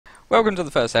Welcome to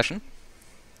the first session.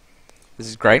 This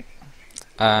is great.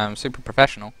 Super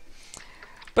professional.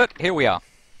 But here we are,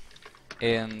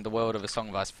 in the world of A Song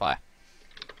of Ice and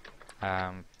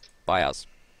Fire. By us.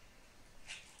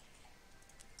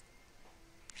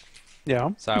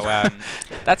 Yeah. So,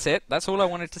 that's it. That's all I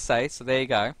wanted to say. So there you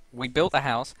go. We built the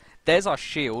house. There's our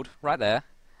shield, right there.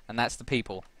 And that's the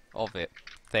people of it.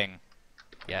 Thing.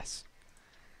 Yes.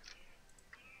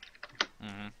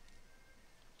 Mm-hmm.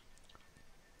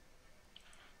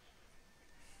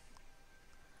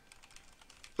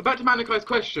 So back to Maniki's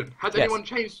question. Has Yes. anyone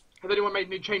changed? Has anyone made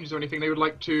any changes or anything they would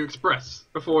like to express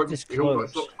before it all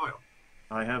gets locked file?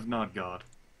 I have not, God.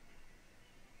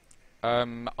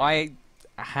 I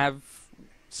have,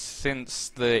 since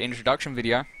the introduction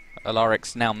video,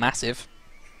 Alaric's now massive,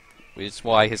 which is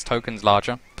why his token's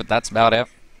larger, but that's about it.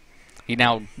 He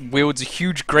now wields a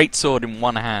huge greatsword in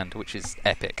one hand, which is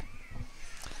epic.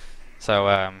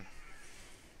 So,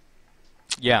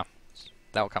 yeah,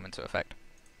 that'll come into effect.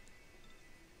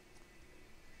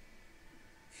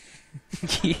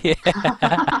 Yeah.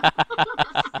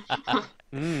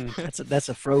 That's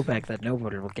a throwback that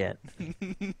nobody will get.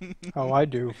 Oh, I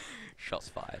do. Shots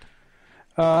fired.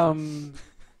 I don't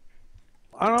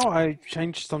know. I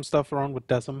changed some stuff around with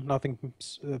Dessem. Nothing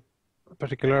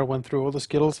particular. I went through all the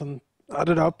skills and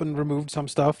added up and removed some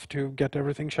stuff to get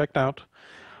everything checked out.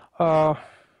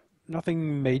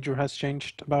 Nothing major has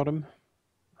changed about him.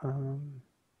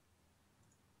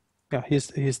 Yeah,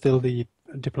 he's still the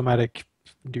diplomatic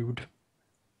dude.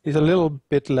 He's a little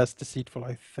bit less deceitful,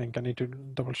 I think. I need to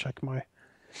double check my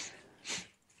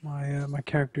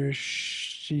character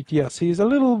sheet. Yes, he's a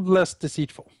little less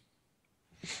deceitful.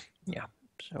 Yeah.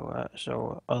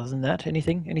 So other than that,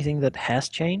 anything that has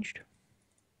changed?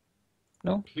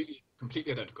 No?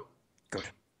 Completely identical. Good.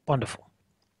 Wonderful.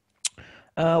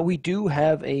 We do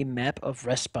have a map of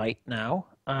respite now.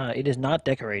 It is not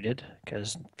decorated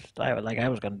because I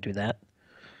was going to do that.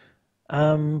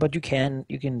 But you can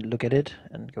look at it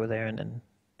and go there and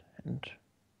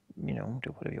you know,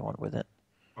 do whatever you want with it.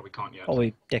 Oh, we can't yet.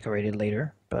 Probably decorate it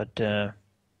later, but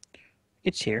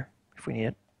it's here if we need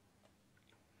it.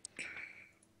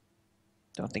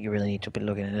 Don't think you really need to be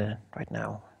looking at it right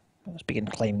now. Let's begin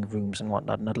claiming rooms and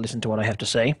whatnot, not listen to what I have to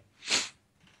say.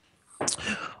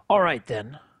 All right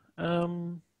then.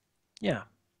 Yeah.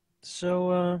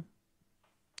 So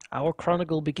our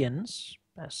chronicle begins,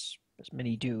 as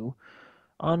many do,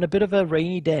 on a bit of a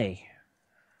rainy day.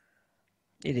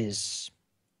 It is,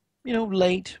 you know,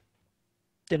 late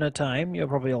dinner time. You're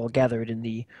probably all gathered in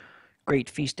the great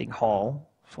feasting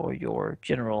hall for your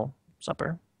general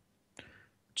supper.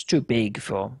 It's too big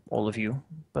for all of you,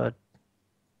 but,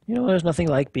 you know, there's nothing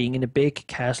like being in a big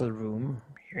castle room,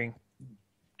 hearing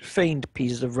faint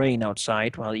pieces of rain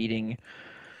outside while eating,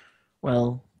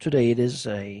 well, today it is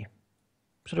a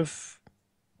sort of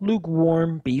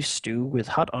lukewarm beef stew with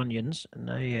hot onions and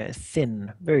a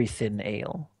thin, very thin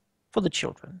ale for the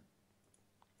children.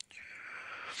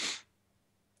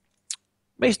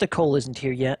 Maester Cole isn't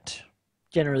here yet.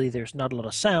 Generally, there's not a lot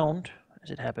of sound, as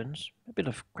it happens. A bit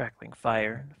of crackling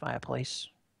fire in the fireplace.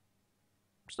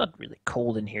 It's not really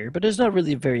cold in here, but it's not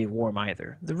really very warm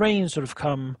either. The rain sort of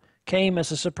came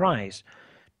as a surprise.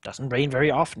 Doesn't rain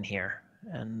very often here,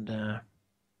 and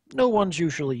no one's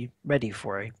usually ready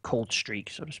for a cold streak,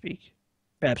 so to speak.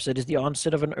 Perhaps it is the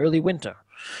onset of an early winter.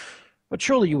 But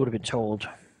surely you would have been told.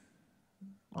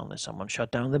 Unless someone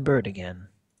shut down the bird again.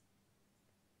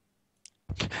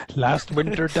 Last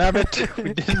winter, damn it!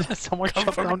 We didn't. Someone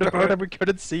shut down the bird and we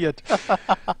couldn't see it.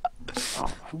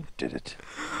 Oh, who did it?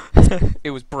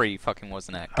 It was Bree, fucking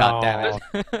wasn't it? God damn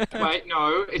it. Wait,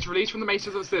 no. It's released from the Maesters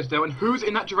of the Citadel, and who's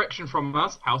in that direction from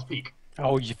us? House Peak.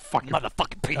 Oh, you fucking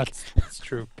Motherfucking pig. That's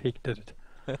true. Peak did it.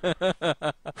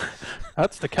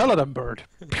 That's the Caladan bird.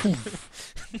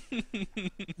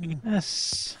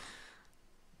 Yes.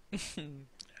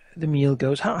 The meal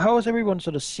goes. How is everyone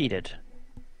sort of seated?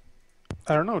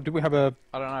 I don't know. Do we have a?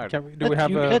 I don't know. Do we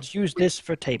have a? Let's use this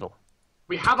for table.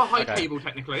 We have a high Okay. table,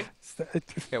 technically.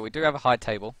 Yeah, we do have a high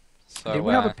table. So, Do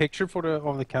we have a picture for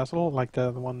of the castle, like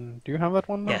the one? Do you have that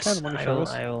one? Yes, Okay, the one you showed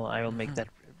us? I will make that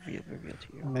reveal to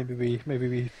you. Maybe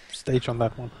we stage on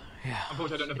that one.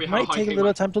 Unfortunately, I don't know if we It have a might high take a table.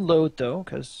 little time to load though,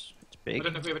 because it's I big.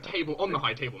 don't know if we have a table on the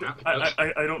high table map.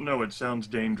 I don't know. It sounds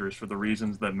dangerous for the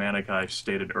reasons that Manaki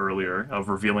stated earlier of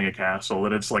revealing a castle,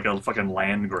 that it's like a fucking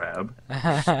land grab.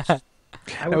 I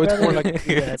would No, it's more rather like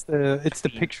do that. it's the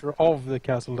picture of the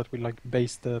castle that we like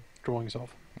base the drawings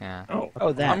of. yeah.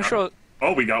 Oh, that. I'm sure.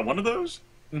 oh, we got one of those?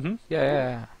 Mm-hmm.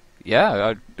 Yeah.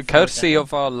 Courtesy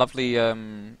of our lovely,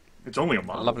 It's only a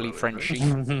model. lovely though, French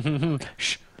right?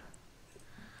 sheep.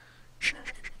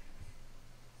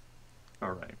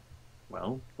 All right.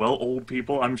 Well, old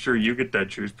people, I'm sure you get to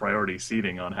choose priority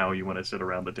seating on how you want to sit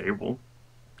around the table.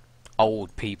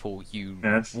 Old people, you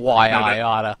Yes.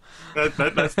 why-I-oughta.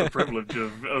 That's the privilege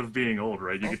of being old,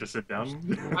 right? You get to sit down.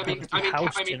 The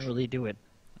house generally do it.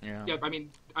 Yeah. Yeah,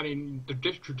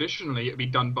 traditionally it'd be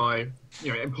done by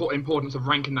importance of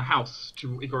rank in the house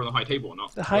to if you're on the high table or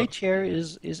not. The high chair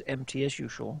is empty as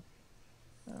usual.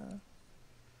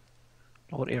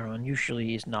 Lord Aaron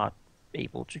usually is not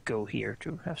able to go here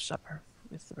to have supper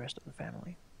with the rest of the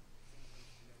family.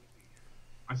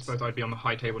 I suppose I'd be on the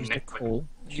high table Mr. next. Cole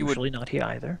is usually not here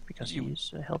either because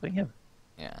he's helping him.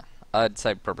 Yeah, I'd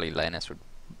say probably Laenys would,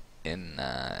 in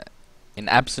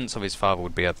absence of his father,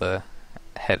 would be at the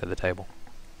head of the table.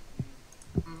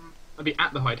 I'd be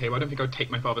at the high table. I don't think I'd take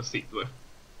my father's seat though.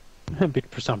 A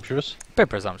bit presumptuous. Bit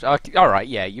presumptuous. All right,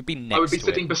 yeah, you'd be next. I would be to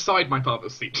sitting it. beside my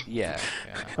father's seat. Yeah.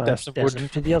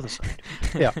 Dessem to the other side.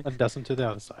 Yeah, and Dessem to the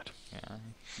other side. Yeah.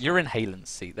 You're in Halen's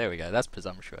seat. There we go. That's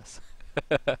presumptuous.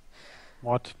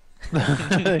 What?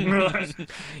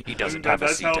 He doesn't have a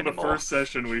That's seat how in the anymore. first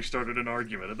session we started an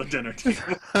argument at the dinner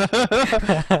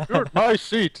table. You're at my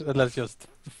seat! And let's just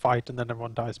fight and then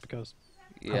everyone dies because...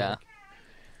 Yeah.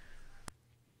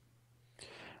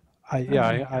 I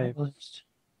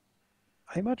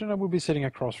imagine I would be sitting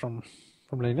across from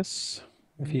Laenys.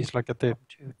 If he's like at the...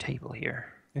 To table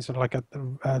here. He's sort of like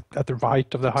at the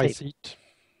right of the high seat.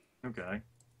 Okay.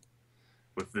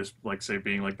 With this, like, say,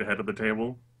 being like the head of the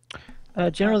table?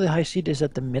 Generally, the high seat is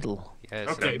at the middle. Yeah,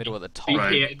 it's Okay. the middle of the top. Be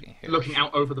Right. here, Be here. looking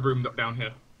out over the room down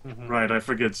here. Right, I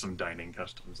forget some dining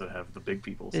customs that have the big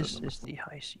people sit This in them. is the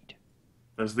high seat.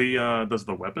 Does the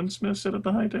weaponsmith sit at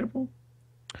the high table?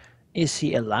 Is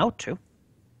he allowed to?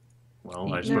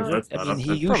 Well, I He- suppose that's I not mean, up he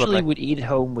to... usually Probably. would eat at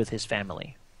home with his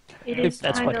family. It is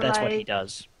That's kind what of what he like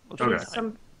does. most Okay. of the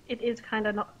time. it is kind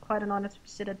of not quite an honor to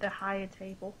sit at the higher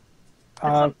table.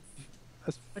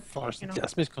 As But, far as you know.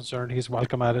 Dessem is concerned, he's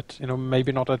welcome at it. You know,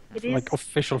 maybe not at It like is-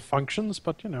 official functions,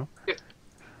 but you know.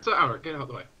 So Alaric, get out of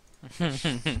the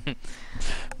way.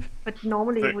 But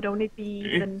normally But- it would only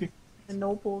be the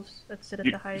nobles that sit at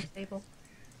the highest table.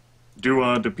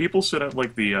 Do people sit at,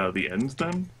 like, the ends,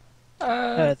 then?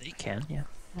 They can, yeah.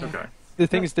 Okay. The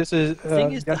thing is, this is The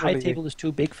thing is, the high generally- table is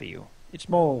too big for you. It's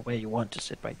more where you want to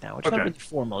sit right now. It's Okay. not really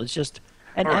formal. It's just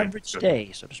an All right, average good.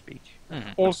 day, so to speak.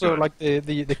 Also, Good. like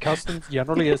the custom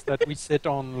generally is that we sit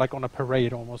on like on a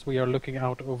parade almost. We are looking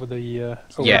out over the over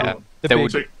Yeah, the there big-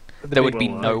 would So, there would be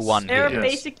Well, no nice. one There are here.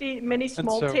 Yes. basically many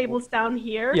small so- tables down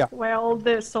here Yeah. where all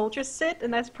the soldiers sit,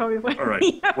 and that's probably where all right.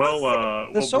 we are Well,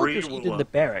 sitting. The well, soldiers Bree eat will... in the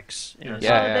barracks. Yeah.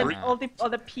 Yeah. Then Bree- all the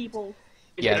other people.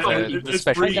 Yeah, It's the- not- as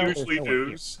special- Bree Right now, usually there's no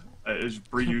one does, as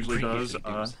Bree usually Bree does,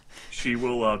 usually does. she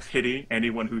will pity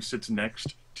anyone who sits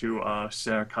next to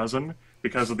Sir Cousin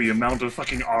because of the amount of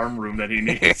fucking arm room that he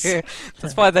needs.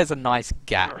 That's why there's a nice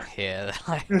gap here.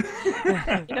 You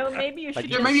know, maybe you Like,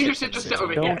 should Yeah, just maybe you sit should just sit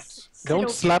over here. Don't don't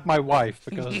over- slap my wife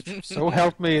because so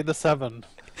help me the seven.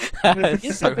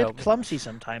 It's So a bit help me. clumsy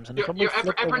sometimes, and probably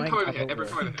flip the Everyone wine come over cup here. Everyone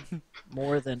come over over here.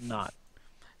 more than not.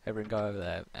 Everyone go over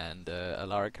there, and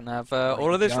Alaric can have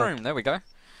all of this God. room. There we go.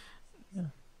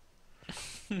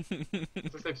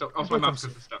 Just save stuff. Oh, my mouse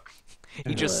is stuck.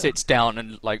 He just sits down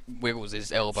and like wiggles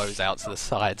his elbows out to the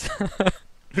sides.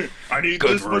 I need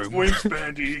Good this much room.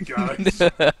 wingspan to eat, guys.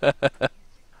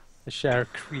 The chair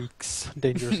creaks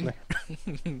dangerously.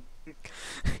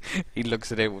 He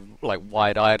looks at it with, like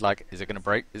wide-eyed, like, is it gonna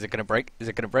break? Is it gonna break? Is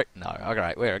it gonna break? No. All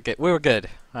right, we're good. We were good.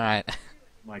 All right.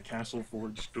 My castle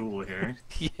forged stool here.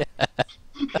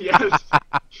 Yes.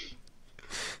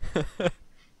 Do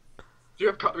you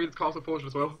have cutlery that's castle forged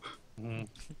as well?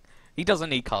 He doesn't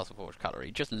need castle forged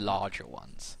cutlery, just larger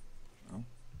ones.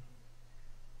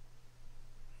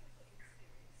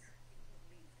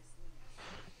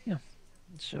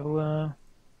 So,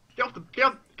 Get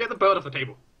the bird off the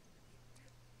table.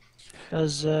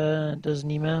 does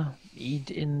Nima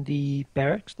eat in the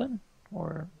barracks then,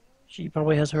 or she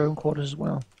probably has her own quarters as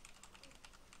well?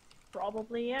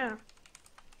 Probably, yeah.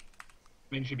 I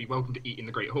mean, she'd be welcome to eat in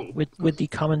the Great Hall. With the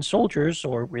common soldiers,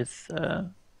 or with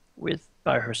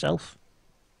by herself?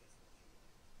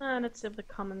 Let's see if the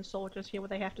common soldiers hear what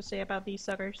they have to say about these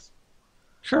suckers.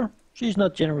 Sure, she's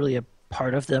not generally a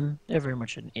part of them. They're very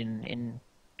much in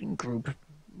group,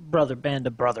 band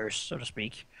of brothers, so to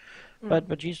speak.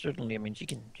 But she certainly, I mean, she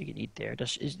can eat there.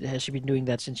 Has she been doing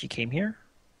that since she came here?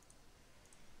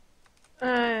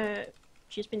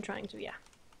 She's been trying to, yeah.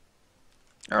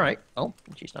 All right. Oh,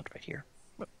 she's not right here.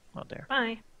 But not there.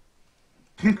 Bye.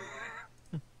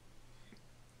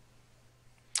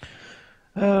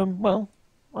 Well,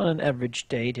 on an average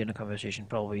day, dinner conversation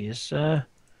probably is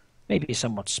maybe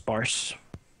somewhat sparse.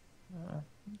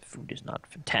 food is not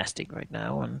fantastic right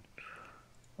now, and,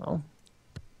 well,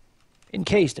 in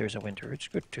case there's a winter, it's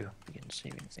good to begin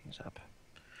saving things up.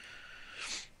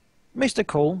 Mr.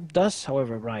 Cole does,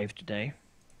 however, arrive today.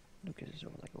 Lucas is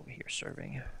over here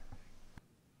serving.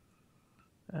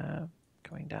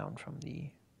 Coming down from the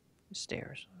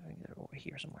stairs. I think they're over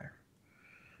here somewhere.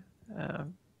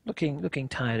 Looking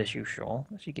tired as usual.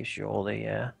 She gives you all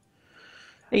a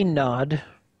nod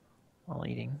while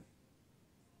eating.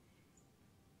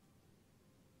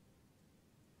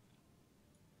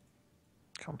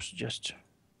 Comes to just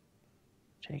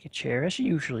take a chair, as he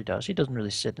usually does. He doesn't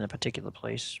really sit in a particular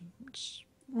place. It's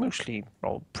mostly,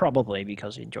 well, probably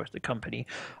because he enjoys the company,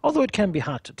 although it can be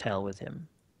hard to tell with him.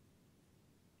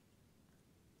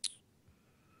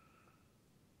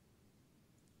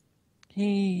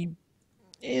 He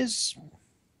is,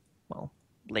 well,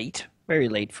 late, very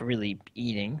late for really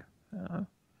eating,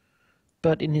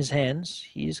 but in his hands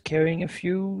he is carrying a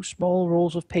few small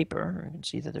rolls of paper. You can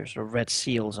see that there's sort of red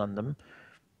seals on them,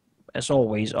 as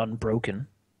always unbroken.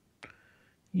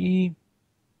 He,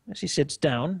 as he sits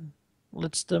down,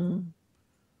 lets them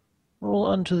roll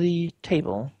onto the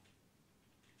table.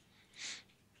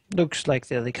 Looks like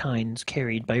they're the kinds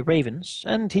carried by ravens,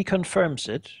 and he confirms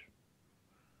it.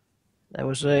 There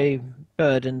was a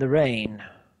bird in the rain.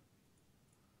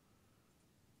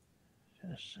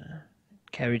 Just,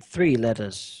 carried 3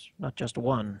 letters, not just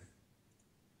 1.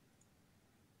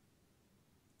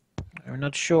 I'm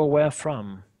not sure where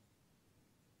from.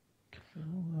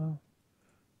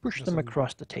 Push them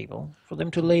across the table for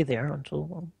them to lay there until,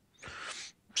 well,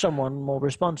 someone more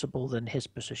responsible than his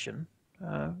position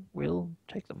will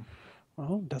take them.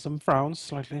 Well, Dessem frowns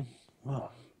slightly.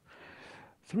 Well,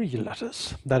 3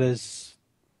 letters. That is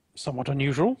somewhat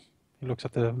unusual. He looks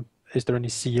at the. Is there any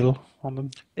seal on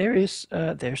them? There is.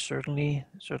 There certainly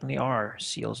are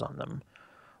seals on them.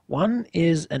 One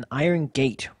is an iron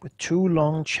gate with 2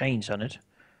 long chains on it.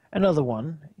 Another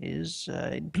one is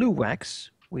in blue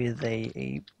wax with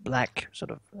a black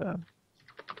sort of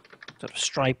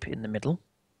stripe in the middle.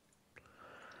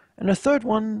 And a third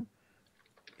one,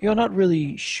 you're not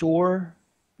really sure.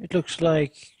 It looks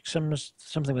like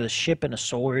something with a ship and a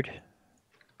sword.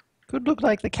 Could look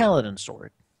like the Caladan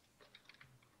sword.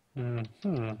 Do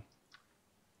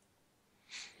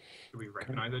we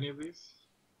recognize any of these?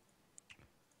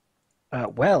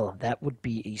 Well, that would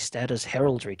be a status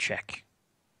heraldry check.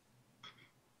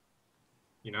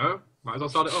 You know, might as well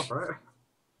start it off, right?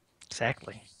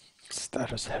 Exactly.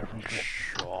 Status heraldry.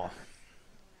 Sure.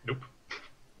 Nope.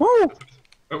 Woo!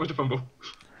 That was a fumble.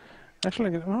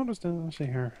 Actually, how does this? Let's see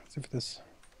here. Let's see if this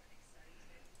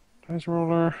dice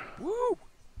roller. Woo!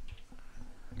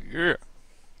 Yeah.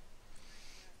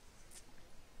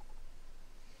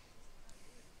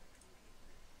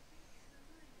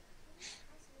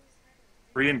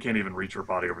 Brienne can't even reach her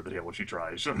body over the table when she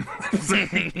tries. So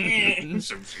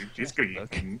she's good.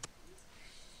 Okay.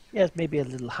 Yes, maybe a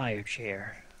little higher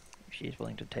chair, if she's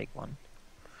willing to take one.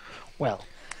 Well,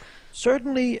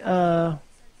 certainly,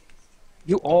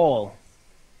 you all,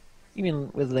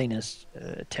 even with Laenys'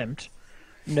 attempt,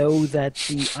 know that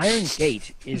the Iron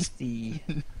Gate is the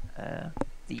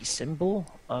symbol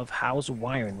of House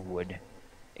Ironwood,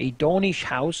 a Dornish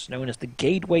house known as the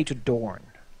Gateway to Dorne,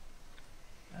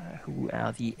 who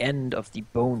are the end of the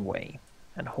Bone Way,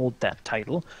 and hold that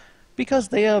title because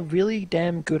they are really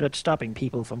damn good at stopping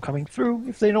people from coming through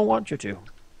if they don't want you to.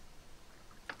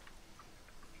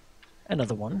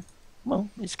 Another one, well,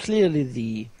 is clearly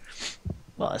the,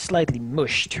 well, a slightly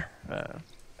mushed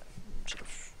sort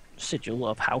of sigil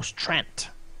of House Trant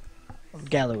of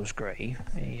Gallows Grey,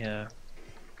 a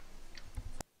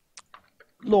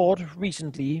lord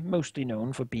recently mostly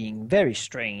known for being very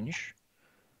strange,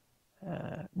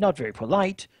 not very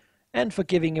polite, and for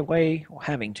giving away, or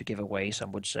having to give away,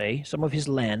 some would say, some of his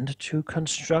land to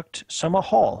construct Summer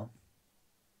Hall,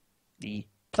 the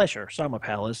pleasure summer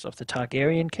palace of the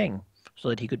Targaryen king, so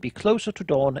that he could be closer to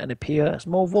Dorne and appear as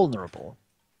more vulnerable.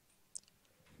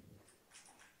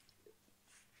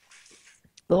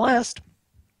 The last,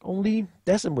 only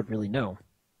Dessem would really know.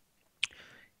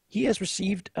 He has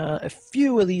received a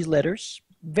few of these letters,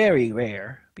 very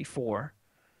rare, before,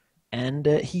 and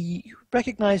he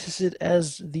recognizes it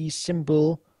as the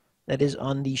symbol that is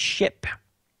on the ship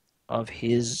of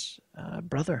his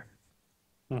brother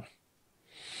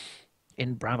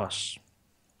in Braavos.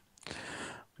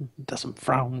 Dessem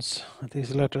frowns at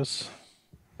these letters.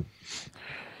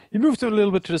 He moves them a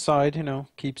little bit to the side, you know,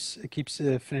 keeps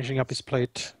finishing up his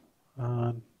plate.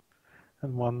 And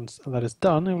once that is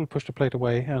done, he will push the plate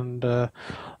away and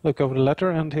look over the letter,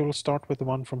 and he will start with the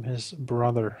one from his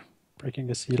brother, breaking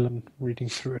the seal and reading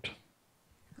through it.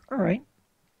 All right.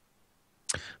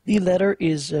 The letter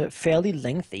is fairly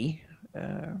lengthy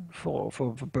for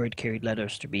bird-carried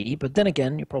letters to be, but then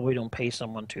again, you probably don't pay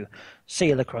someone to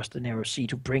sail across the narrow sea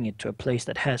to bring it to a place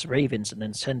that has ravens and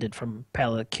then send it from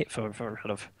for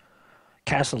sort of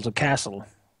castle to castle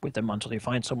with them until they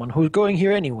find someone who's going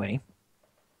here anyway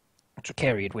to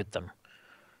carry it with them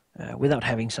without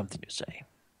having something to say.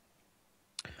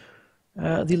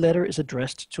 The letter is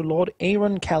addressed to Lord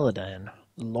Aaron Caladan,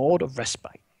 Lord of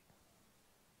Respite.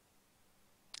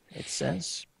 It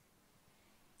says,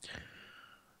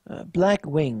 Black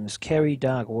wings carry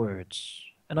dark words,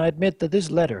 and I admit that this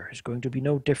letter is going to be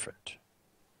no different.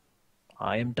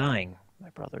 I am dying, my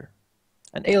brother.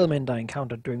 An ailment I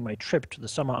encountered during my trip to the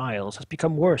Summer Isles has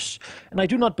become worse, and I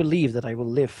do not believe that I will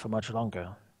live for much longer.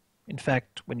 In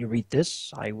fact, when you read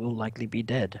this, I will likely be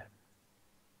dead.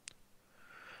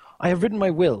 I have written my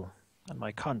will, and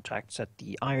my contacts at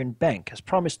the Iron Bank has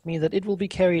promised me that it will be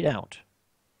carried out.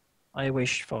 I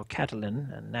wish for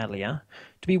Catelyn and Nalia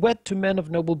to be wed to men of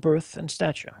noble birth and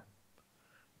stature.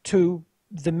 To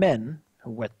the men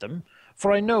who wed them,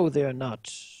 for I know they are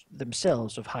not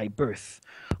themselves of high birth,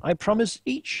 I promise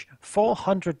each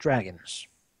 400 dragons.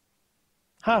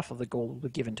 Half of the gold will be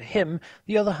given to him,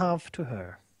 the other half to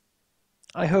her.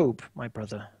 I hope, my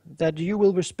brother, that you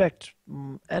will respect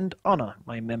and honor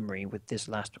my memory with this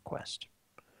last request.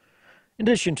 In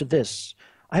addition to this,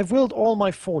 I have willed all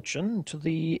my fortune to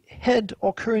the head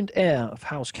or current heir of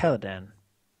House Caladan,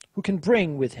 who can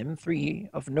bring with him 3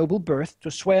 of noble birth to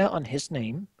swear on his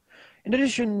name, in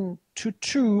addition to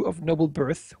 2 of noble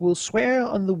birth who will swear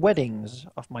on the weddings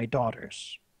of my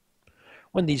daughters.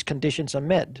 When these conditions are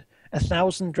met,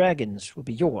 1,000 dragons will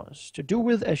be yours, to do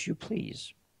with as you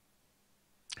please.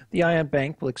 The Iron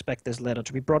Bank will expect this letter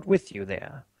to be brought with you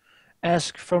there.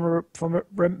 Ask for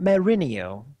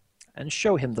Marinio, and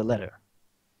show him the letter.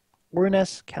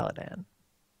 Laenys Caladan.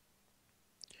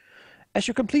 As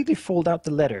you completely fold out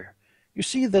the letter, you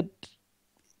see that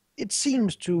it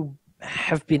seems to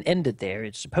have been ended there.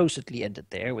 It's supposedly ended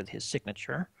there with his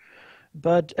signature.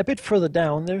 But a bit further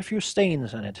down, there are a few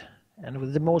stains on it, and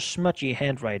with the more smudgy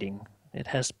handwriting, it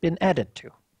has been added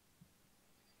to.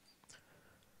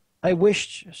 I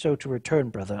wished so to return,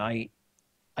 brother. I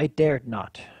dared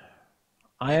not.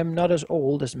 I am not as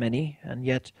old as many, and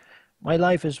yet my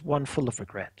life is one full of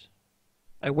regret.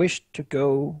 I wished to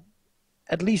go,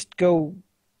 at least go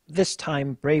this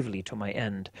time bravely to my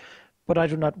end, but I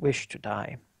do not wish to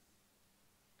die.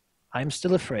 I am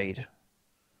still afraid.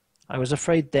 I was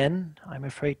afraid then, I am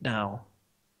afraid now.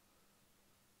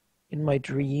 In my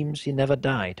dreams he never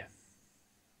died.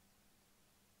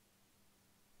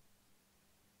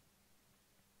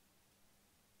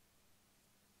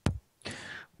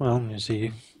 Well, you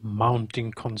see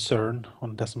mounting concern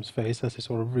on Dessem's face as he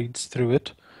sort of reads through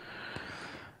it.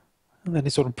 And then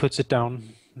he sort of puts it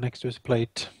down next to his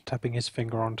plate, tapping his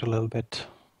finger on it a little bit,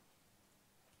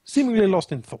 seemingly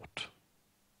lost in thought.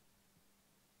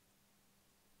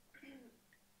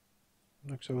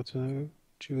 Looks over to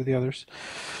 2 of the others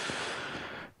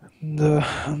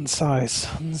and sighs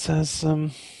and says,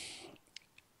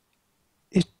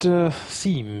 It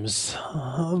seems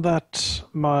that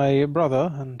my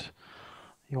brother and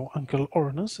your uncle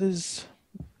Ornus is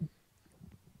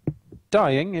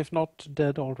dying, if not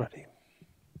dead already.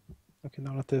 Looking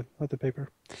down at the paper.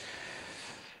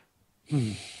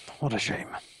 What a shame.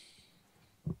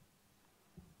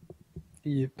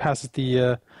 He passes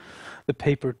the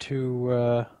paper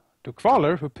to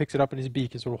Kvalar, who picks it up in his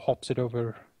beak and sort of hops it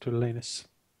over to Laenys.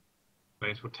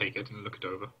 Laenys will take it and look it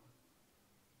over,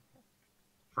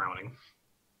 frowning.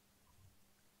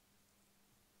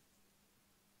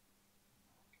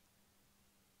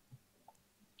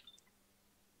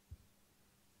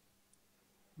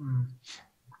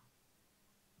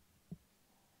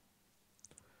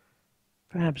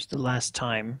 Perhaps the last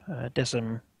time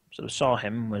Dessem sort of saw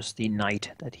him was the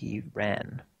night that he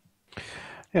ran.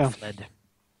 Yeah, fled.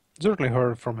 Certainly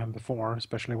heard from him before,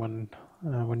 especially when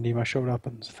Nima showed up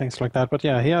and things like that. But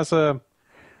yeah, he has a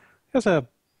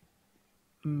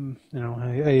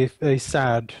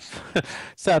sad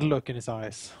sad look in his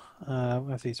eyes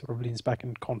as he sort of leans back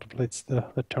and contemplates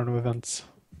the turn of events.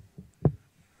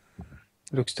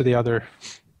 Looks to the other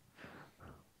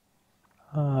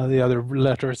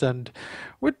letters and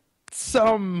with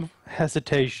some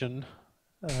hesitation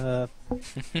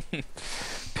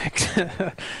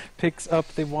picks up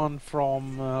the one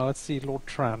from let's see, Lord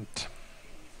Trant.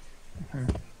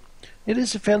 It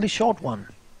is a fairly short one.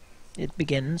 It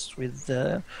begins with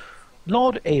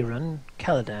Lord Aaron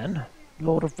Caladan,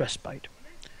 Lord of Respite.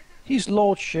 His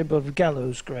Lordship of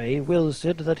Gallows Grey wills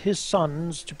it that his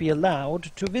sons to be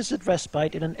allowed to visit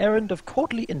Respite in an errand of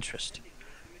courtly interest.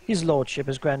 His lordship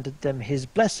has granted them his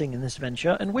blessing in this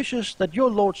venture, and wishes that your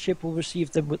lordship will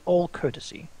receive them with all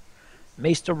courtesy.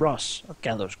 Maester Ross of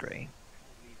Gallowsgrey.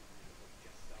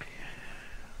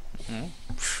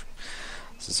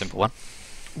 It's a simple one.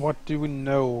 What do we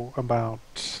know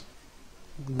about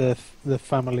the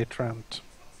family Trent?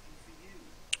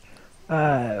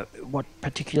 What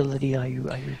particularly are you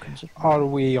considering? Are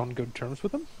we on good terms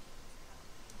with them?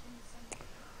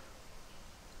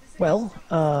 Well,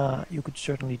 you could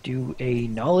certainly do a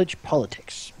knowledge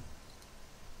politics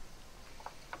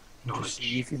to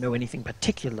see if you know anything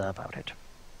particular about it.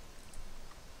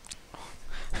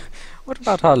 What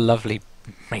about our lovely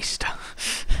Maester?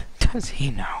 Does he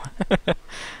know? You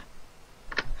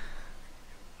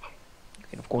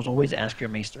can, of course, always ask your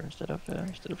maester instead of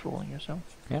rolling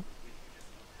yourself. Yeah.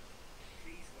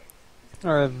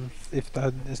 If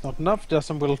that is not enough,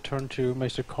 Dessem will turn to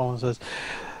Maester Collins and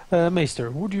says,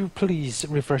 Maester, would you please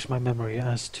refresh my memory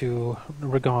as to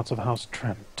regards of House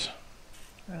Trent?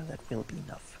 That will be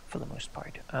enough for the most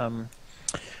part.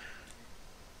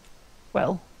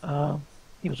 Well,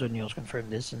 he will certainly also confirm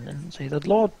this and say that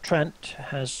Lord Trent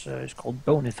is called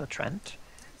Bonitha Trent,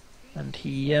 and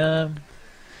he has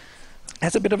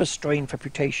a bit of a strange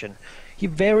reputation. He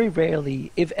very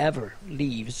rarely, if ever,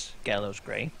 leaves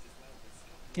Gallowsgrey.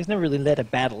 He's never really led a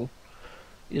battle.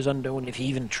 It is unknown if he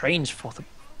even trains for them.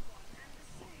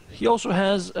 He also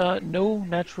has no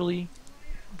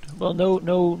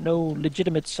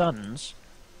legitimate sons,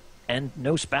 and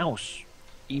no spouse,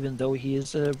 even though he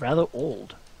is rather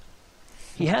old.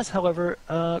 He has, however,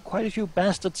 quite a few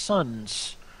bastard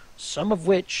sons, some of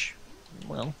which,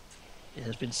 well, it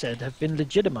has been said, have been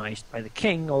legitimized by the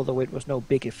king, although it was no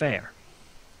big affair,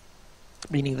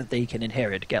 meaning that they can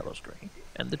inherit Gallowsgrey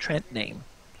and the Trent name.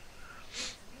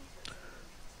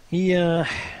 The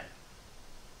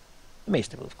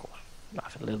Maester will, of course,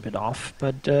 laugh it a little bit off,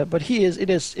 but it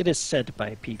is said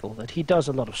by people that he does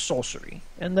a lot of sorcery,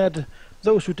 and that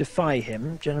those who defy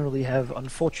him generally have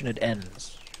unfortunate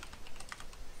ends.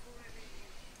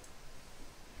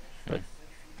 But,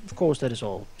 of course, that is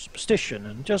all superstition,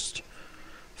 and just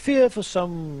fear for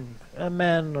a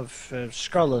man of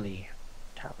scholarly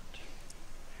talent.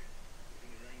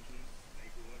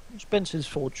 He spends his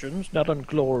fortunes not on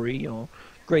glory or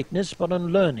greatness, but on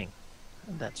learning,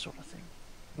 and that sort of thing.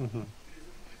 Mm-hmm.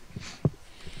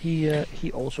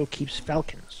 He also keeps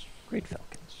falcons, great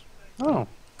falcons. Oh,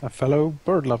 a fellow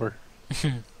bird lover.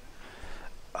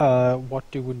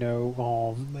 What do we know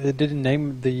of... Did he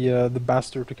name the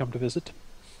bastard to come to visit?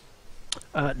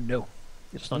 No.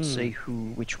 It does not say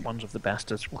which ones of the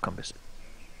bastards will come visit.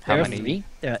 How There are many? 3.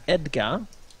 There are Edgar,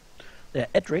 there are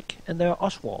Edric, and there are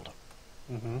Oswald.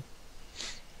 Mm-hmm.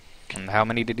 And how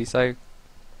many did he say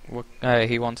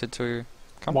he wanted to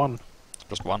come? One.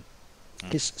 Just one.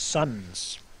 His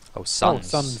sons. Oh, sons.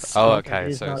 sons. Oh, It okay.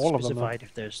 is So not it's- all of them, specified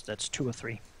if that's 2 or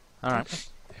 3. all right.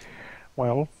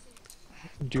 Well,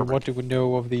 what do we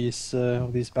know of these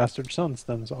bastard sons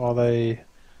then? So are they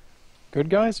good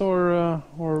guys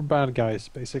or bad guys,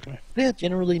 basically? They are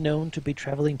generally known to be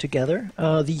traveling together.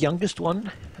 The youngest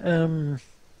one,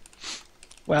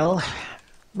 well,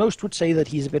 most would say that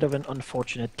he's a bit of an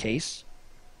unfortunate case.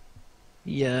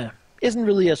 He isn't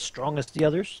really as strong as the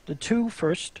others. The 2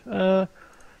 first,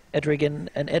 Edric and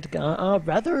Edgar, are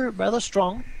rather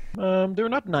strong. They're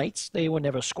not knights. They were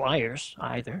never squires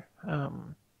either.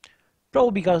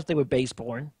 Probably because they were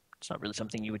base-born. It's not really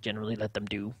something you would generally let them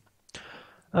do.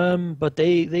 But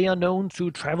they are known to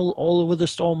travel all over the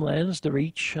Stormlands, the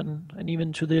Reach, and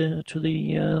even to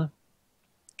the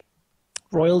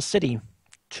royal city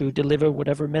to deliver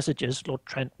whatever messages Lord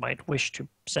Trent might wish to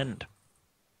send.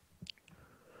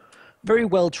 Very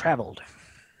well traveled,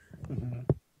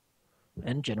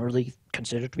 and generally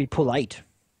considered to be polite.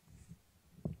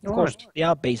 Of course, they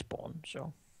are base-born,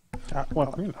 so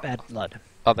Well, you know. bad blood.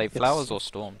 Are they flowers or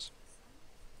storms?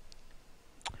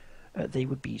 They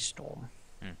would be Storm.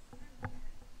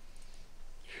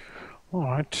 All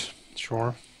right,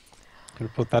 sure.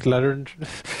 Gonna put that letter in,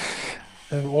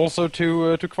 also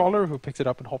to Crawler, who picks it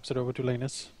up and hops it over to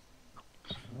Laenys.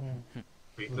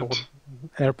 Lord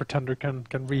Air Pretender can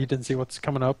read and see what's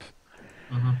coming up.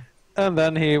 Mm-hmm. And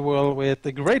then he will, with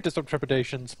the greatest of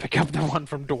trepidations, pick up the one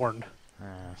from Dorn.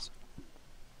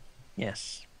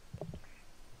 Yes.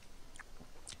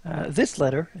 This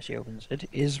letter, as she opens it,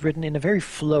 is written in a very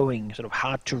flowing, sort of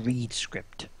hard-to-read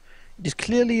script. It is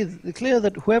clear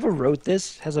that whoever wrote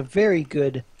this has a very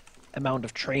good amount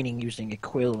of training using a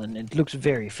quill, and it looks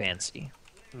very fancy.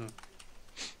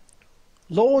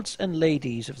 Lords and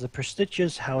ladies of the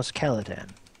prestigious House Caladan,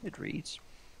 it reads.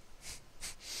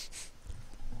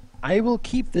 I will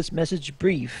keep this message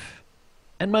brief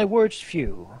and my words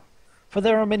few, for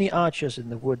there are many archers in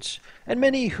the woods, and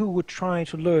many who would try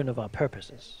to learn of our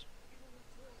purposes.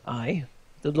 I,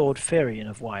 the Lord Varian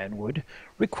of Ironwood,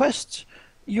 request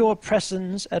your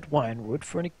presence at Ironwood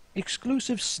for an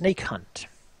exclusive snake hunt.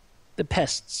 The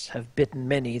pests have bitten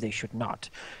many they should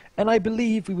not, and I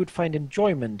believe we would find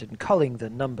enjoyment in culling their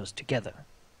numbers together.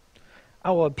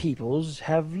 Our peoples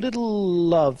have little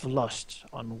love lost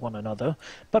on one another,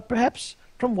 but perhaps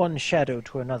from one shadow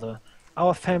to another,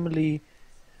 our families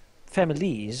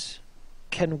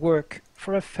can work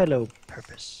for a fellow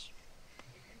purpose.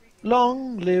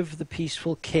 Long live the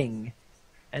peaceful king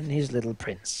and his little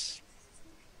prince.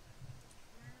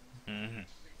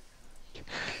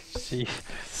 See,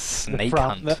 Snake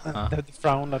frown, hunt. huh? the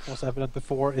frown that was evident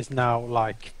before is now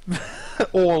like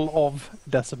all of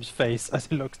Dessem's face as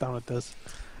he looks down at this.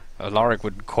 Alaric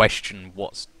would question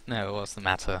what's the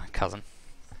matter, cousin.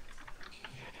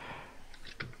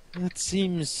 It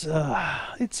seems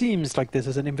like this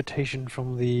is an invitation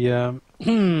from the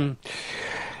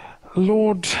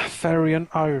Lord Varian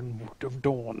Ironwood of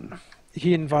Dawn.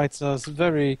 He invites us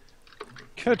very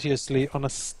courteously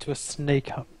to a snake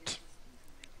hunt.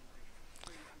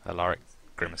 Alaric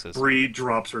grimaces. Bree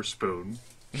drops her spoon.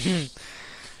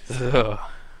 Ugh.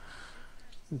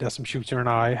 Dessem shoots her an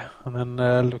eye, and then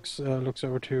looks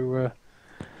over to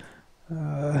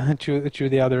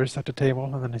the others at the table,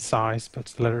 and then he sighs,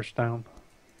 puts the letters down.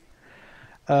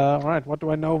 All right, what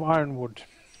do I know of Ironwood?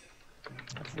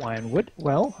 Of Ironwood?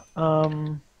 Well,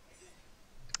 going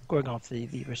off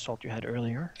the result you had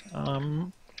earlier,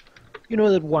 you know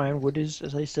that Ironwood is,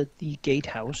 as I said, the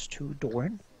gatehouse to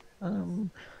Dorne.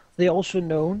 They're also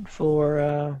known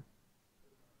for,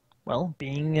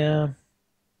 being.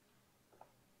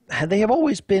 They have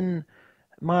always been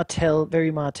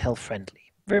very Martell friendly.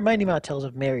 Very many Martells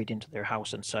have married into their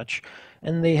house and such,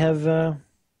 and they've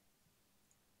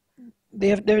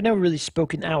never really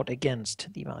spoken out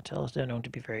against the Martells. They're known to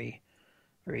be very,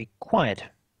 very quiet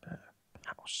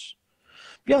house.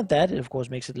 Beyond that, it of course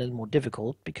makes it a little more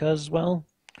difficult because, well,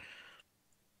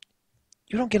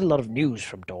 you don't get a lot of news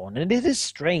from Dawn, and it is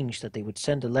strange that they would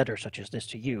send a letter such as this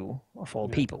to you, of all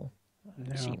people.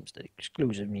 Yeah. It seems the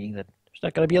exclusive, meaning that there's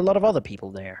not going to be a lot of other people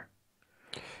there.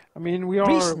 I mean, we are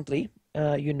Recently,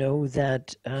 you know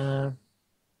that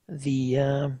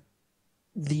the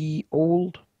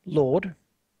old lord,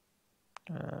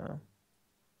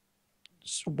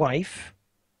 his wife,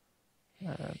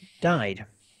 died.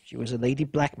 She was a Lady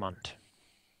Blackmont.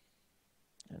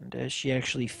 And she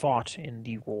actually fought in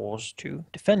the wars to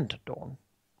defend Dawn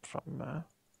from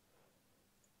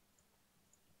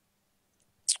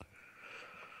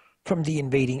the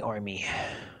invading army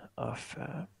of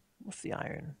the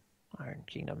Iron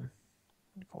Kingdom.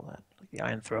 What do you call that? Like the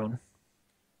Iron Throne.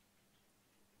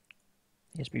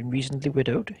 He has been recently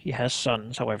widowed. He has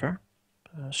sons, however,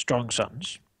 strong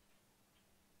sons.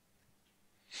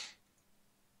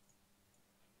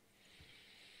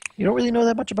 You don't really know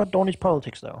that much about Dornish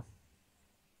politics, though.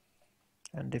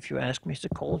 And if you ask Mr.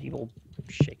 Cole, he will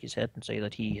shake his head and say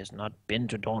that he has not been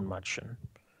to Dorne much, and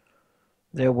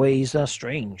their ways are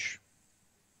strange.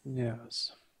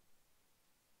 Yes.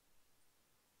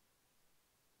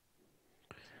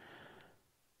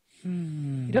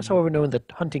 He does, however, know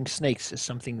that hunting snakes is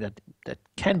something that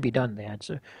can be done there. It's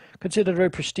considered a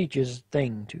very prestigious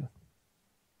thing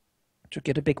to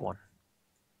get a big one.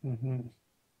 Mm-hmm.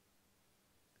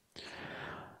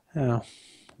 Yeah,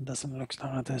 Dessem looks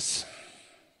down at this,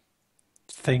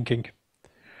 thinking.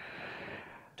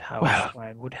 House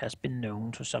Ironwood has been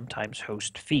known to sometimes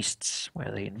host feasts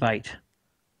where they invite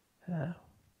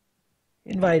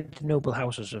noble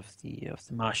houses of the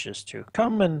marshes to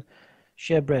come and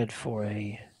share bread for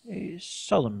a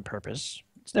solemn purpose.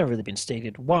 It's never really been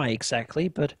stated why exactly,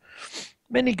 but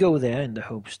many go there in the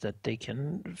hopes that they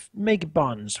can make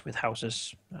bonds with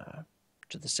houses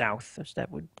to the south, as that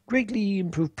would greatly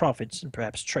improve profits and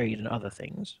perhaps trade and other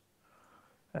things.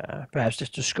 Perhaps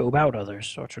just to scope out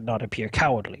others or to not appear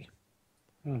cowardly.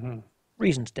 Mm-hmm.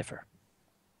 Reasons differ.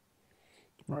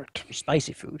 Right.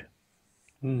 Spicy food.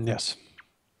 Yes.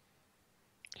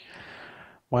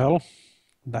 Well,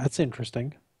 that's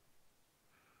interesting.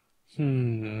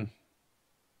 Have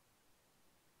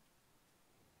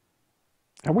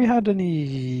we had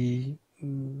any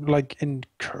like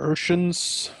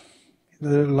incursions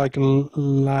like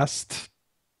last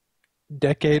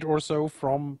decade or so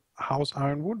from House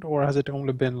Ironwood, or has it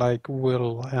only been like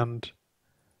Will and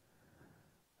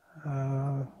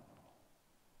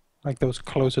like those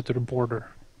closer to the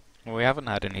border? Well, we haven't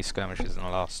had any skirmishes in the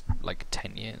last,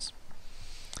 10 years.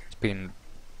 It's been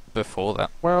before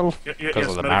that. Well, Yes,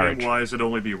 of the marriage. metagame-wise, it'd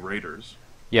only be raiders.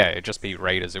 Yeah, it'd just be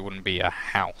raiders. It wouldn't be a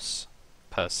house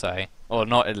per se, or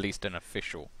not at least an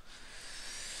official.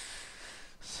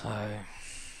 So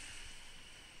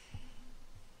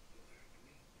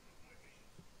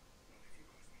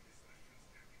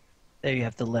there you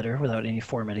have the letter without any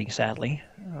formatting, sadly.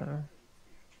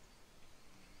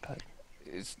 But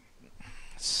it's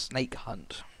snake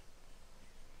hunt.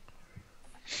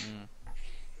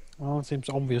 Well, it seems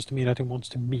obvious to me that he wants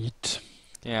to meet,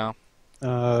 Yeah.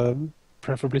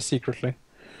 preferably secretly.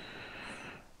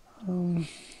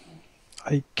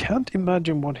 I can't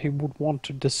imagine what he would want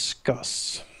to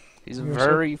discuss. He's a You're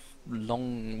very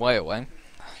long way away.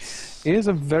 He is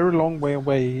a very long way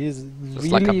away. He is Just really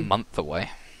like a month away.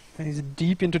 he's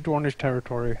deep into Dornish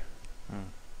territory.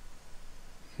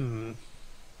 Don't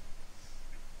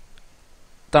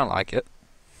like it.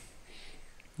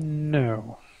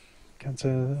 No, can't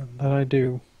say that I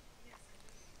do.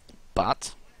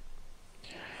 But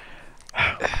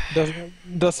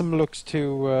Dessem looks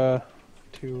to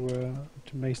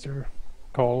Maester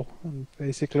Call and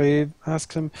basically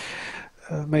asks him,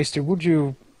 Maester, would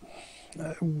you?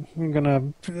 I'm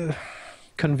gonna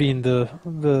convene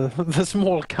the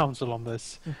small council on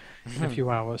this in a few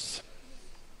hours.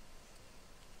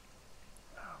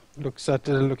 Looks at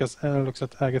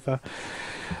Agatha.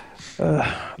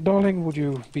 Darling, would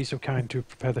you be so kind to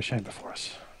prepare the chamber for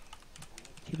us?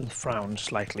 he will frown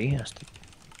slightly as the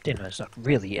dinner has not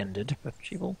really ended, but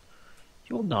she will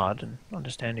nod and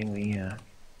understandingly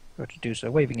go to do so,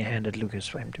 waving a hand at Lucas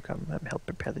for him to come and help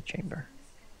prepare the chamber.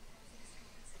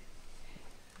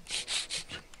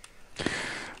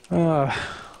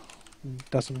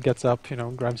 Dessem gets up,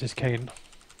 grabs his cane.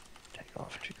 Take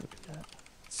off. Take a look at that.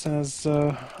 Says,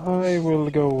 I will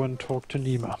go and talk to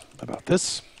Nima about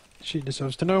this. She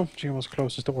deserves to know. She was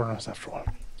closest to Ornas after all.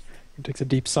 He takes a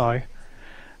deep sigh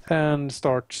and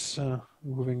starts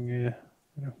moving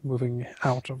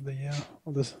out of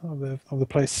the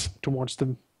place towards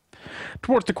the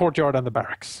courtyard and the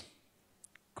barracks.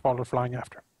 Kvalar flying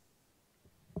after.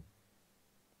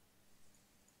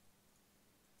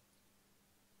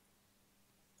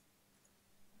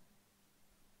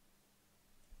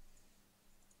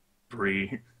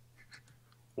 Bree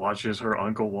watches her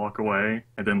uncle walk away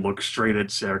and then looks straight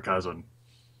at Ser Cousin.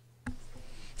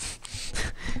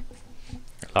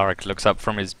 Alaric looks up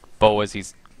from his bowl as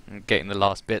he's getting the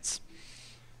last bits.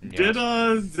 Did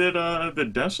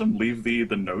Dessem leave the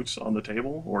notes on the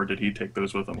table, or did he take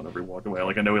those with him whenever he walked away?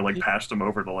 Like, I know he passed them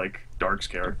over to Dark's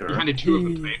character. He handed two of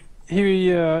them to me.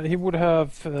 He would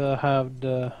have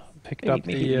picked up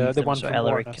Maybe leave the them one so from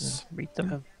Alaric Ornas. can read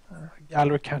them.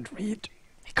 Alaric can't read.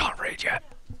 He can't read yet.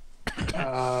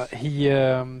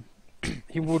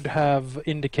 He would have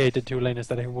indicated to Laenys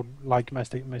that he would like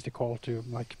Master Call to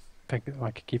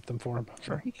keep them for him.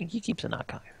 Sure, he keeps an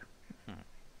archive.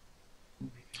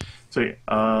 So,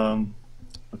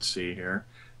 let's see here.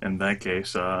 In that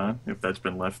case, if that's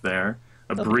been left there,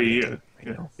 Bree,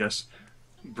 yes,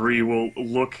 Bree will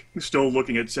still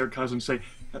looking at Ser Cousin, say,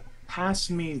 "Pass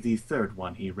me the third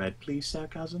one he read, please, Ser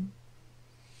Cousin."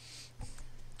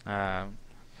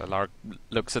 Alaric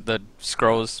looks at the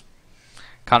scrolls,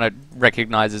 kind of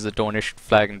recognizes the Dornish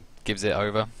flag and gives it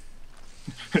over.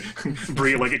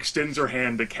 Bree extends her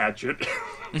hand to catch it.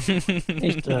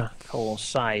 Mr. Cole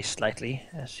sighs slightly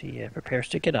as he prepares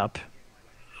to get up,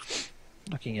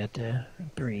 looking at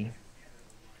Bree.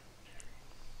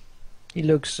 He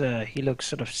looks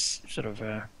sort of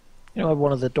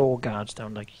one of the door guards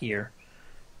down here,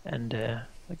 and the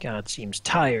guard seems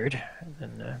tired.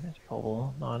 And Mr.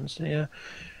 Cole nods.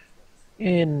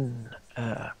 In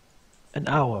an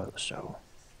hour or so,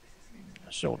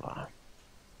 Solar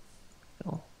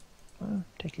will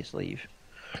take his leave,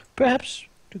 perhaps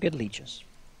to get leeches.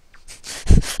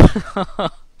 Fucking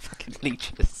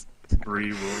leeches.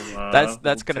 Bree will.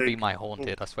 That's gonna be my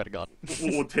haunted. I swear to God.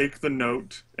 We'll take the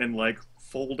note and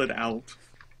fold it out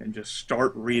and just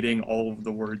start reading all of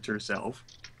the words herself.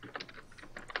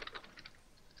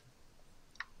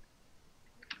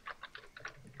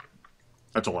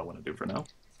 That's all I want to do for now.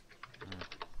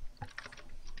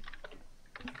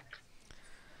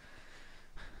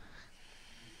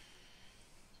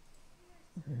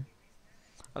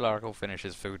 Alaric will finish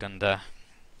his food and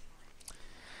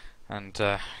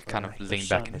kind of lean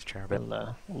back in his chair a bit.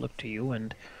 We'll look to you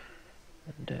and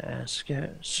ask.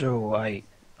 So I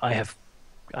have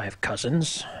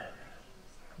cousins,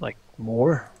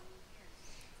 more.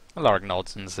 Alaric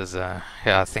nods and says, "Yeah,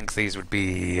 I think these would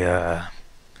be."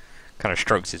 Kind of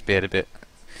strokes his beard a bit.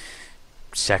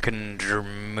 Second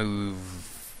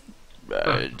remove,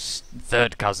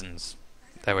 third cousins.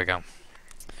 There we go.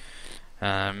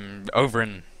 Over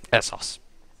in Essos.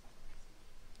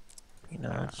 You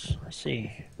know, I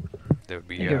see. There would I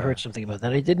be. think I heard something about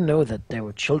that. I didn't know that there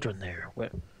were children there.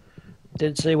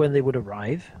 Did it say when they would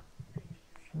arrive?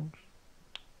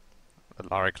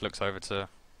 Alaric looks over to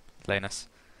Laenys.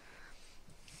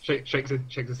 Shakes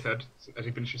his head as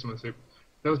he finishes some of the soup.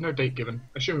 There was no date given,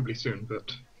 assumably soon,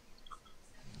 but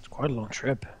It's quite a long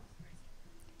trip.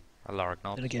 Alaric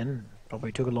nods. And again,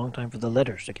 probably took a long time for the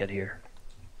letters to get here.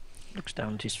 Looks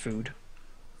down at his food.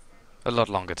 A lot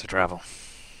longer to travel.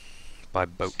 By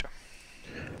boat.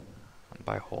 And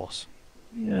by horse.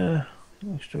 Yeah,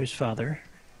 looks to his father.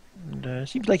 And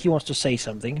seems like he wants to say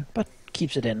something, but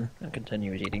keeps it in and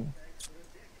continues eating.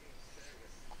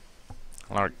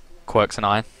 Alaric quirks an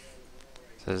eye.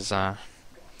 Says,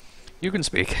 you can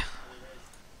speak.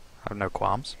 I have no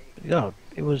qualms. No,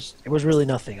 it was really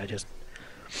nothing. It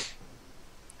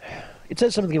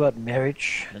said something about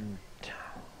marriage, and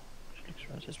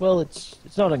says, well, it's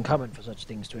not uncommon for such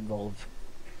things to involve,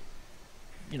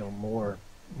 you know, more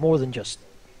than just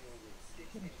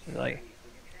like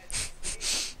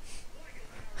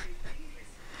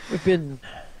we've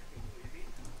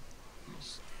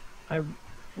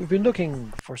been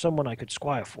looking for someone I could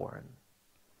squire for, and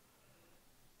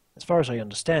as far as I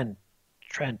understand,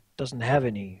 Trent doesn't have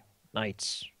any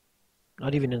knights,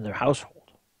 not even in their household.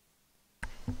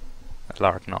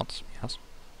 Alaric nods, yes.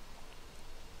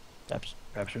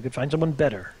 Perhaps we could find someone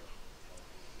better.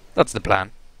 That's the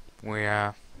plan. We,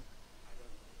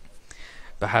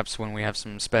 perhaps when we have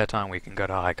some spare time we can go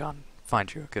to Highgarden,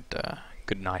 find you a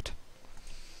good knight.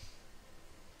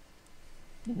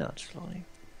 He nods slowly.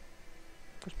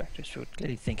 Goes back to his food,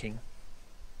 clearly thinking.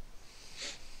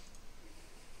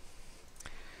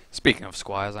 Speaking of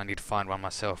squires, I need to find one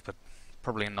myself, but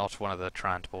probably not one of the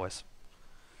Trant boys.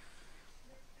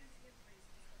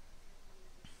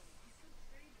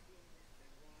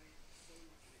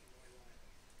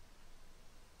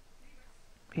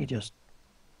 He just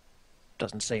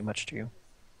doesn't say much to you.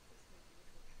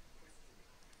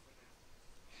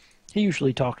 He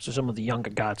usually talks to some of the younger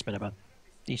guardsmen about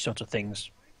these sorts of things.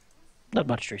 Not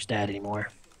much to his dad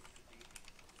anymore.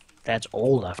 Dad's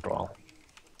old, after all.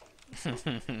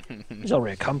 He's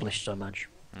already accomplished so much.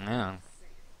 Yeah.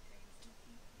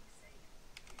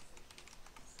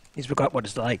 He's forgot what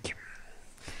it's like.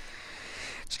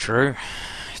 It's true.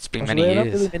 It's been Also, many there are not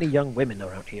years. really many young women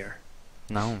around here.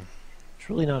 No. It's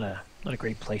really not a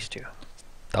great place to.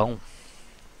 Oh.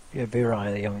 You're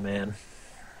virile, young man.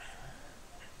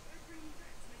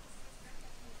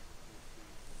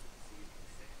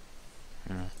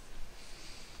 Hmm.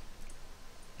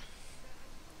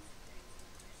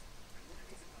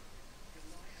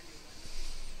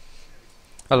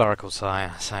 Alaric will say,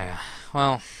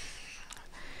 well,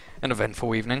 an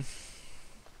eventful evening.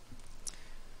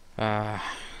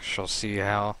 Shall see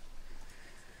how...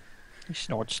 He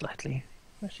snorts slightly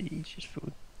as he eats his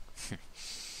food.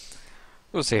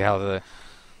 We'll see how the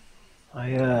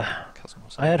I cousin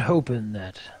will say. I had hoped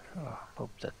that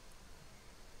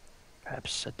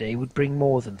perhaps a day would bring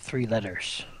more than 3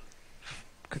 letters.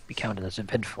 Could be counted as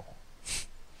eventful.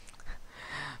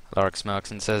 Alaric smirks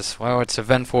and says, well, it's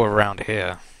eventful around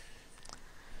here.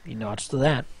 He nods to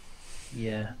that.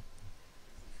 Yeah.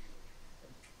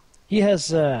 He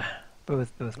has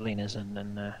both Laenys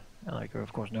and Alaric,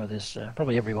 of course, know this.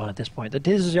 Probably everyone at this point. That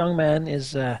his young man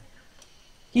is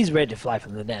he's ready to fly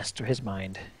from the nest. To his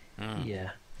mind,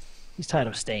 he's tired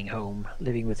of staying home,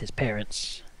 living with his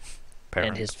parents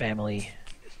and his family,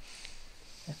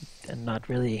 and not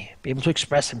really be able to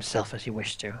express himself as he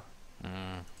wished to.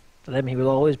 For them, he will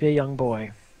always be a young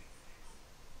boy,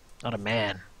 not a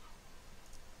man.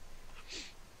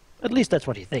 At least that's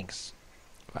what he thinks.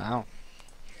 Wow.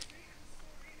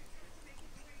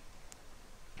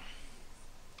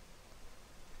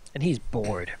 And he's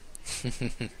bored.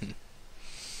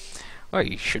 Well,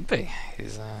 he should be.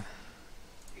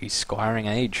 He's squiring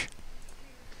age.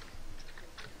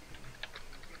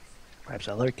 Perhaps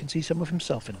Alaric can see some of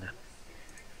himself in that.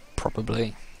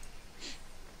 Probably.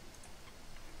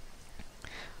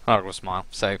 Alaric will smile.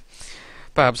 So,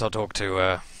 perhaps I'll talk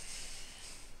to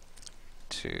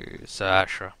Sir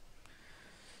Ashra.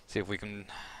 See if we can,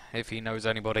 if he knows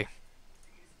anybody.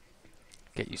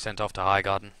 Get you sent off to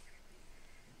Highgarden.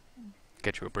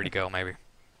 Get you a pretty girl, maybe.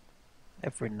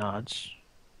 Everett nods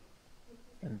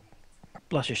and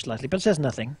blushes slightly, but says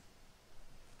nothing.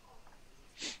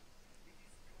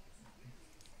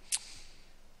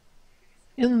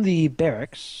 In the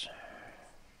barracks,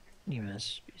 Nima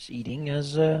is eating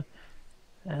as Lord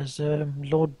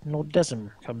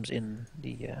Dessem comes in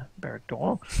the barrack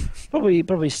door,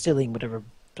 probably stealing whatever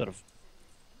sort of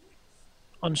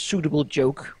unsuitable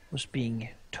joke was being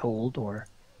told or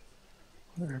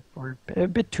or a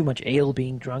bit too much ale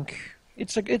being drunk.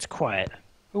 It's quiet.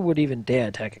 Who would even dare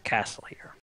attack a castle here?